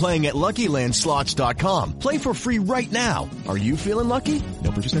anywhere, playing at LuckyLandSlots.com. Play for free right now. Are you feeling lucky?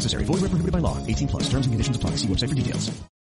 No purchase necessary. Void where prohibited by law. 18+. Terms and conditions apply. See website for details.